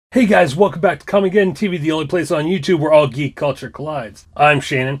Hey guys, welcome back to Come Again TV, the only place on YouTube where all geek culture collides. I'm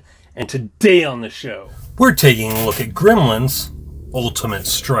Shannon, and today on the show, we're taking a look at Gremlins Ultimate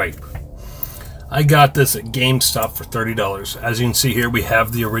Stripe. I got this at GameStop for $30. As you can see here, we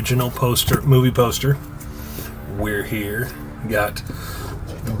have the original poster, movie poster. We're here. We got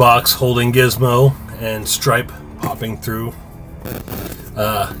the box holding Gizmo and Stripe popping through.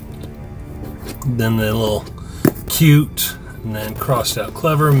 Then the little cute, and then crossed out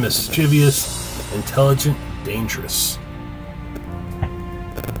clever, mischievous, intelligent, dangerous.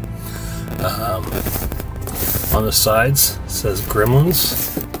 On the sides it says Gremlins.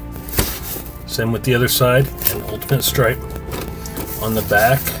 Same with the other side, and Ultimate Stripe. On the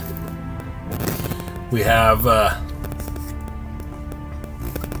back we have a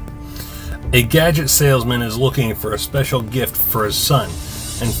gadget salesman is looking for a special gift for his son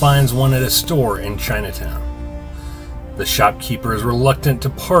and finds one at a store in Chinatown. The shopkeeper is reluctant to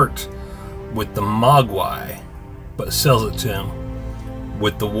part with the Mogwai, but sells it to him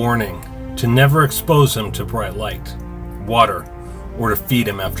with the warning to never expose him to bright light, water, or to feed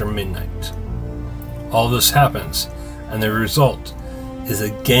him after midnight. All this happens, and the result is a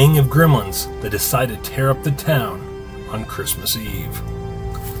gang of gremlins that decide to tear up the town on Christmas Eve.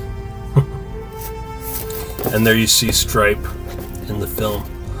 And there you see Stripe in the film.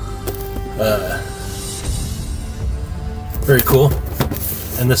 Very cool.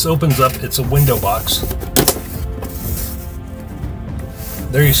 And this opens up, it's a window box.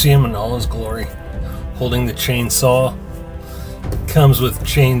 There you see him in all his glory, holding the chainsaw. Comes with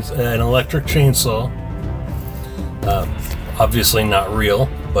an electric chainsaw. Obviously not real,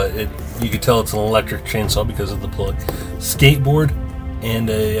 but you can tell it's an electric chainsaw because of the plug. Skateboard and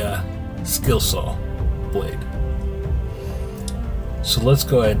a skill saw blade. So let's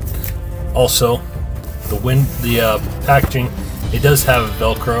go ahead. Also, the packaging, it does have a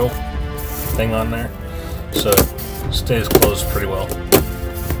Velcro thing on there, so it stays closed pretty well.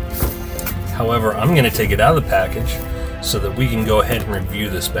 However, I'm going to take it out of the package so that we can go ahead and review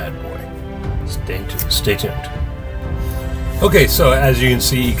this bad boy. Stay tuned. Okay, so as you can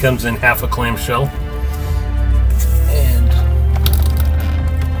see, he comes in half a clamshell. And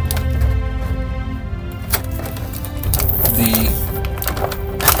the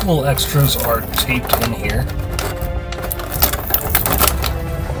little extras are taped in here.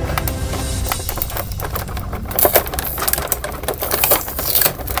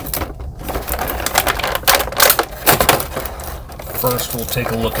 First, we'll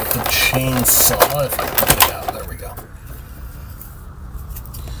take a look at the chainsaw. If I can get it out, there we go.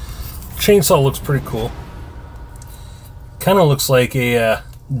 Chainsaw looks pretty cool. Kind of looks like a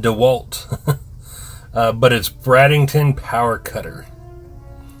DeWalt, but it's Bradington Power Cutter.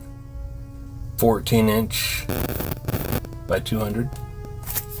 14-inch by 200.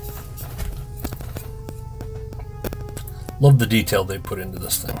 Love the detail they put into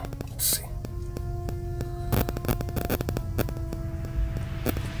this thing. Let's see.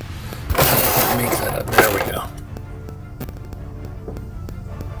 Make that up. There we go.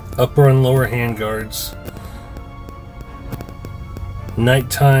 Upper and lower hand guards.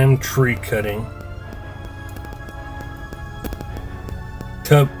 Nighttime tree cutting.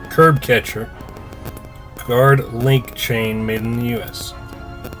 Curb catcher. Guard link chain made in the US.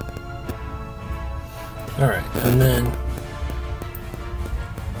 Alright, and then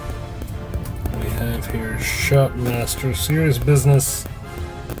we have here Shopmaster, Serious Business,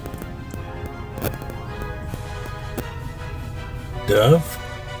 Dove?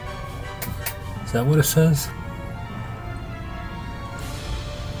 Is that what it says?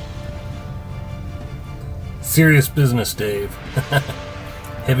 Serious Business Dave.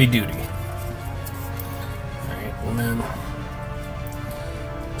 Heavy duty. Alright, and then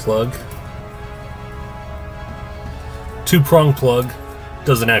plug. Two-prong plug.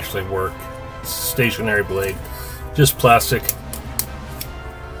 Doesn't actually work. It's a stationary blade. Just plastic.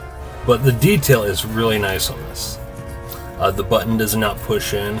 But the detail is really nice on this. The button does not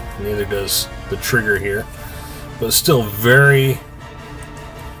push in, neither does the trigger here. But still very,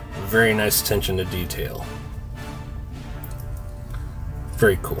 very nice attention to detail.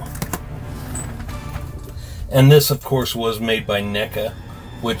 Very cool. And this, of course, was made by Neca,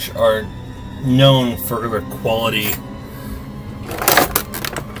 which are known for their quality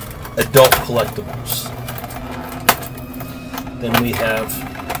adult collectibles. Then we have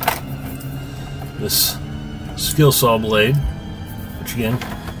this skill saw blade, which again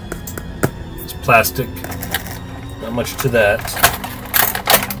is plastic, not much to that.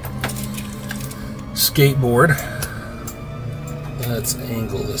 Skateboard. Let's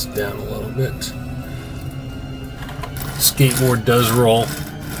angle this down a little bit. Skateboard does roll.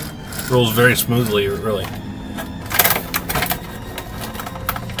 Rolls very smoothly, really.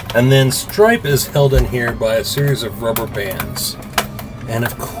 And then Stripe is held in here by a series of rubber bands. And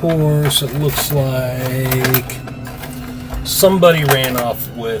of course, it looks like somebody ran off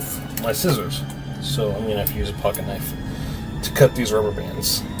with my scissors. So I'm going to have to use a pocket knife to cut these rubber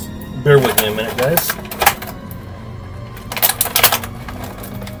bands. Bear with me a minute, guys.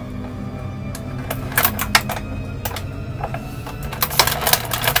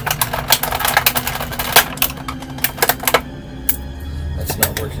 That's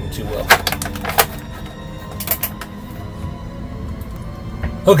not working too well.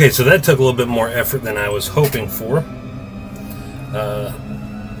 Okay, so that took a little bit more effort than I was hoping for.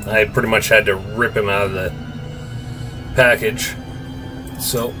 I pretty much had to rip him out of the package.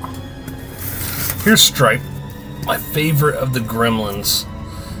 So, here's Stripe, my favorite of the Gremlins,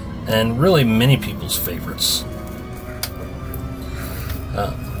 and really many people's favorites.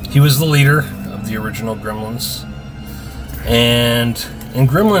 He was the leader of the original Gremlins, and in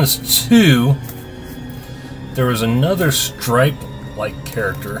Gremlins 2, there was another Stripe-like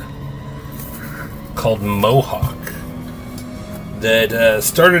character called Mohawk that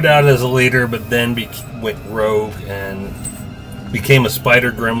started out as a leader, but then went rogue and became a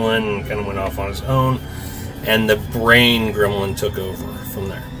spider gremlin and kind of went off on his own, and the brain gremlin took over from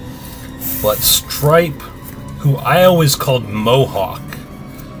there. But Stripe, who I always called Mohawk,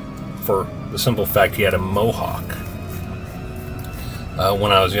 for the simple fact he had a mohawk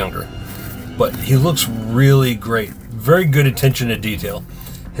when I was younger. But he looks really great. Very good attention to detail.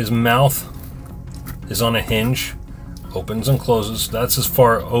 His mouth is on a hinge, opens and closes. That's as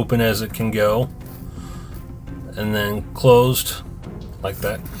far open as it can go. And then closed like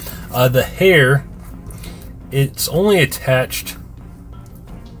that. The hair, it's only attached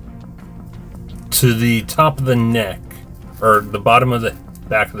to the top of the neck, or the bottom of the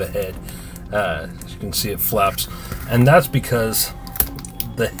back of the head. As you can see, it flaps. And that's because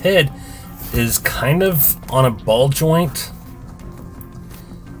the head is kind of on a ball joint.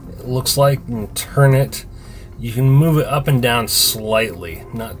 It looks like, and turn it. You can move it up and down slightly,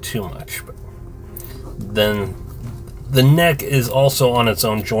 not too much. But then the neck is also on its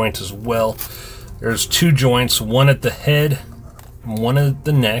own joint as well. There's two joints, one at the head, one at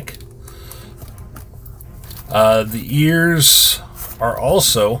the neck. The ears are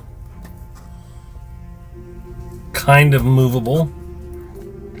also kind of movable.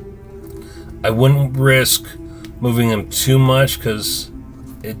 I wouldn't risk moving them too much because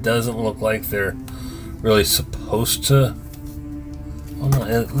it doesn't look like they're really supposed to. Oh no,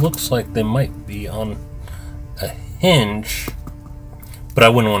 it looks like they might be on a hinge, but I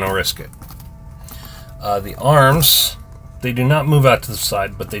wouldn't want to risk it. The arms, they do not move out to the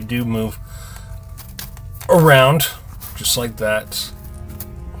side, but they do move around, just like that.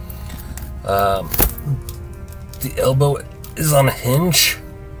 The elbow is on a hinge,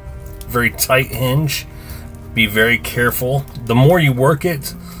 very tight hinge. Be very careful. The more you work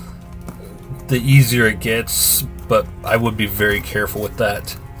it, the easier it gets, but I would be very careful with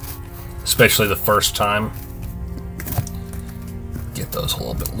that, especially the first time. Get those a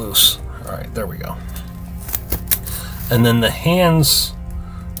little bit loose. Alright, there we go. And then the hands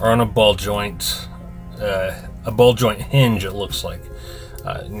are on a ball joint hinge, it looks like.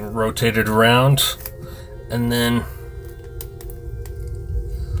 Rotate it around, and then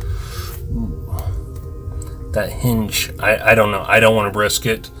that hinge, I don't know, I don't want to risk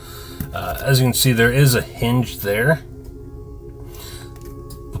it. As you can see, there is a hinge there,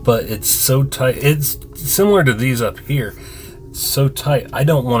 but it's so tight. It's similar to these up here. It's so tight, I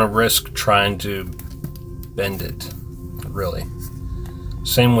don't want to risk trying to bend it, really.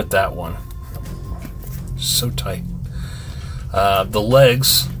 Same with that one. So tight. The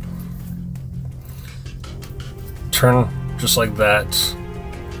legs turn just like that.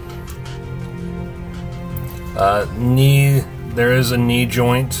 Knee, there is a knee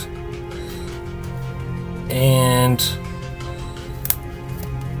joint, and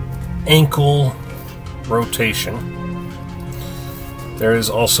ankle rotation. There is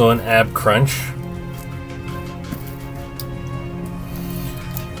also an ab crunch.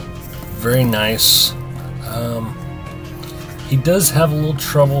 Very nice. He does have a little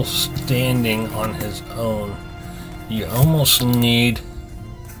trouble standing on his own. You almost need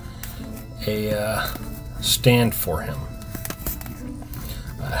a stand for him.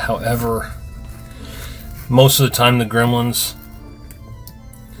 However, most of the time the Gremlins,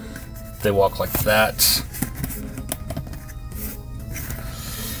 they walk like that,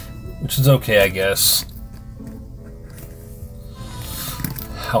 which is okay, I guess.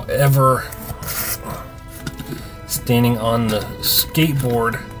 However, standing on the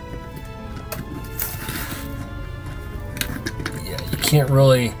skateboard can't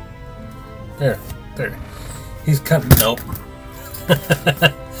really... There. He's kind of... Nope.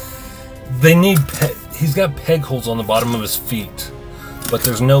 They need... He's got peg holes on the bottom of his feet, but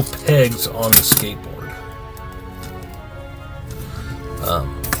there's no pegs on the skateboard.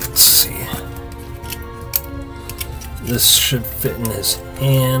 Let's see. This should fit in his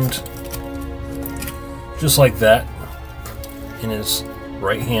hand. Just like that. In his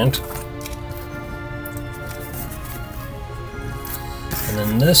right hand. And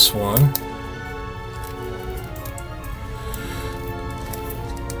then this one,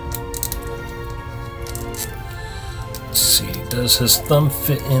 let's see, does his thumb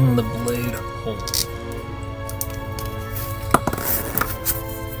fit in the blade hole?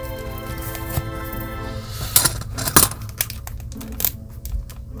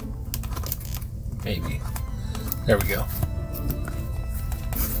 Maybe. There we go.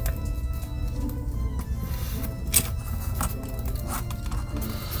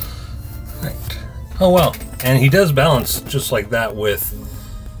 Oh well, and he does balance just like that with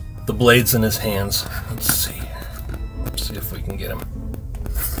the blades in his hands. Let's see. Let's see if we can get him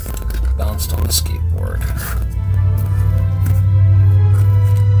balanced on the skateboard.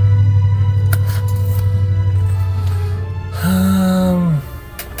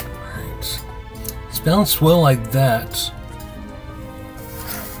 Right. He's balanced well like that.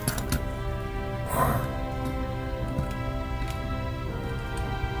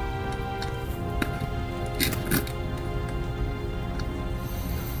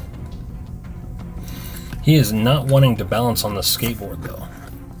 He is not wanting to balance on the skateboard though.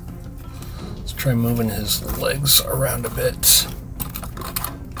 Let's try moving his legs around a bit.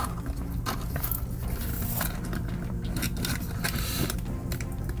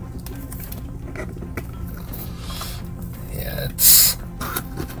 Yeah,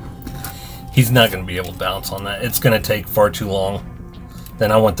 he's not going to be able to balance on that. It's going to take far too long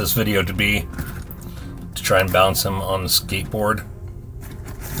than I want this video to be to try and balance him on the skateboard.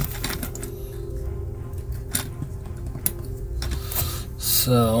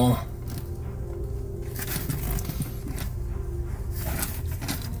 So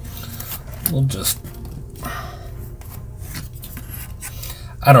we'll just,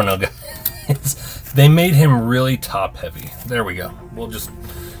 I don't know guys, they made him really top heavy. There we go. We'll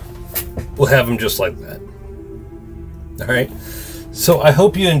have him just like that. All right. So I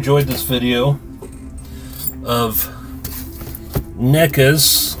hope you enjoyed this video of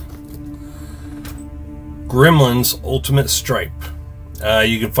Neca's Gremlins Ultimate Stripe.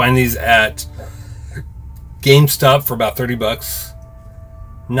 You can find these at GameStop for about 30 bucks.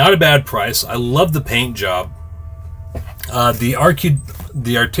 Not a bad price. I love the paint job. The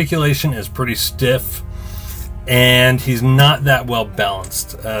articulation is pretty stiff, and he's not that well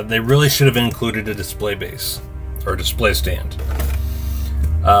balanced. They really should have included a display base or display stand.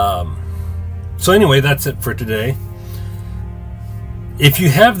 So anyway, that's it for today. If you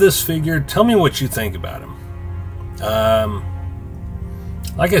have this figure, tell me what you think about him.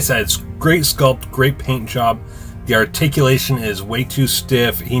 Like I said, it's great sculpt, great paint job. The articulation is way too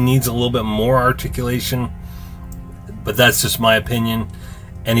stiff. He needs a little bit more articulation, but that's just my opinion.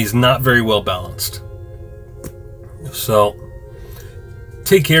 And he's not very well balanced. So,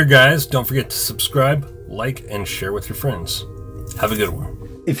 take care, guys. Don't forget to subscribe, like, and share with your friends. Have a good one.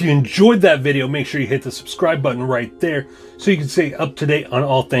 If you enjoyed that video, make sure you hit the subscribe button right there so you can stay up to date on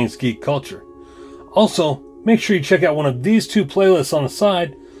all things geek culture. Also, make sure you check out one of these two playlists on the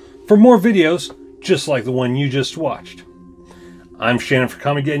side for more videos just like the one you just watched. I'm Shannon for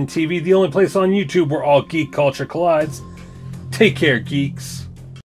Comic Getting TV, the only place on YouTube where all geek culture collides. Take care, geeks.